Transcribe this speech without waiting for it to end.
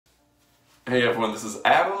Hey everyone, this is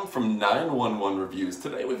Adam from 911 Reviews.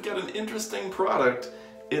 Today we've got an interesting product.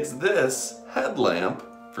 It's this headlamp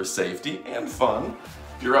for safety and fun.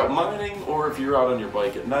 If you're out mining or if you're out on your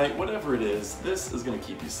bike at night, whatever it is, this is going to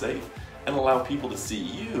keep you safe and allow people to see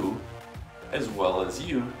you as well as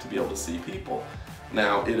you to be able to see people.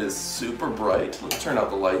 Now it is super bright. Let's turn out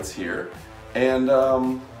the lights here. And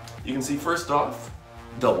you can see first off,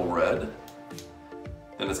 double red.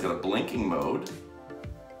 Then it's got a blinking mode.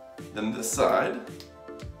 Then this side,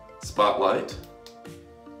 spotlight,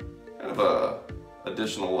 kind of a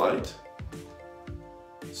additional light,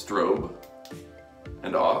 strobe,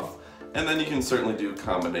 and off. And then you can certainly do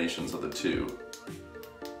combinations of the two,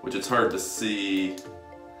 which it's hard to see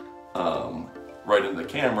right in the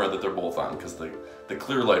camera that they're both on because the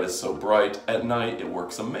clear light is so bright. At night, it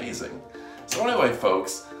works amazing. So anyway,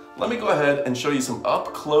 folks, let me go ahead and show you some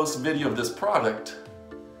up-close video of this product,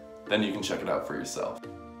 then you can check it out for yourself.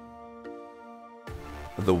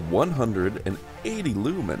 The 180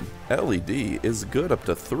 lumen LED is good up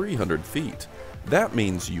to 300 feet. That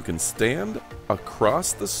means you can stand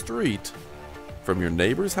across the street from your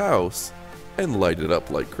neighbor's house and light it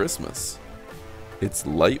up like Christmas. It's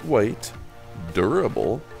lightweight,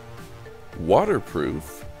 durable,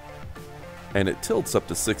 waterproof, and it tilts up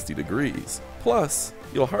to 60 degrees. Plus,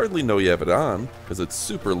 you'll hardly know you have it on because it's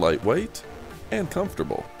super lightweight and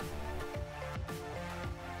comfortable.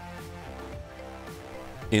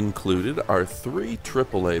 Included are 3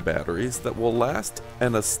 AAA batteries that will last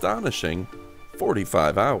an astonishing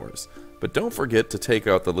 45 hours. But don't forget to take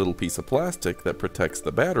out the little piece of plastic that protects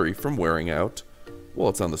the battery from wearing out while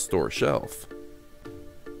it's on the store shelf.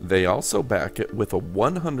 They also back it with a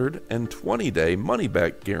 120-day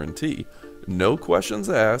money-back guarantee. No questions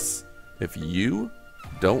asked. If you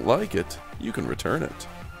don't like it, you can return it.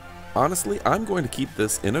 Honestly, I'm going to keep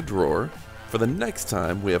this in a drawer for the next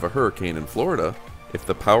time we have a hurricane in Florida. If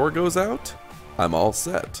the power goes out, I'm all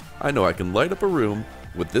set. I know I can light up a room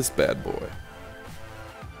with this bad boy.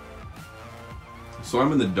 So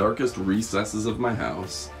I'm in the darkest recesses of my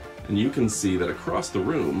house, and you can see that across the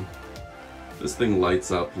room, this thing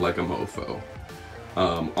lights up like a mofo.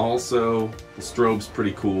 Also, the strobe's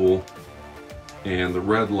pretty cool, and the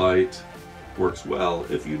red light works well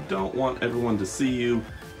if you don't want everyone to see you.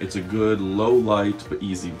 It's a good low light but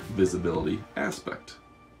easy visibility aspect.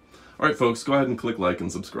 Alright folks, go ahead and click like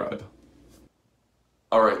and subscribe.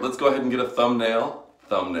 Alright, let's go ahead and get a thumbnail.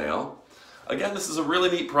 Again, this is a really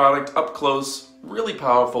neat product, up close, really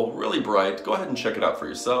powerful, really bright. Go ahead and check it out for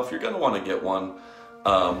yourself. You're going to want to get one.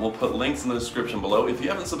 We'll put links in the description below. If you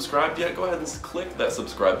haven't subscribed yet, go ahead and click that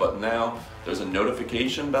subscribe button now. There's a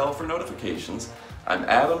notification bell for notifications. I'm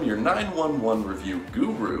Adam, your 911 review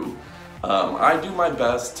guru. I do my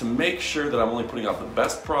best to make sure that I'm only putting out the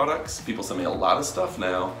best products. People send me a lot of stuff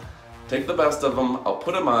now. Take the best of them, I'll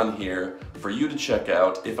put them on here for you to check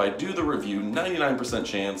out. If I do the review, 99%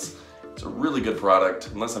 chance it's a really good product,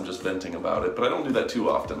 unless I'm just venting about it, but I don't do that too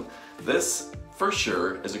often. This, for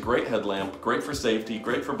sure, is a great headlamp, great for safety,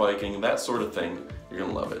 great for biking, that sort of thing. You're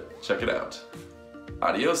gonna love it. Check it out.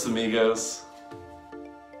 Adios, amigos.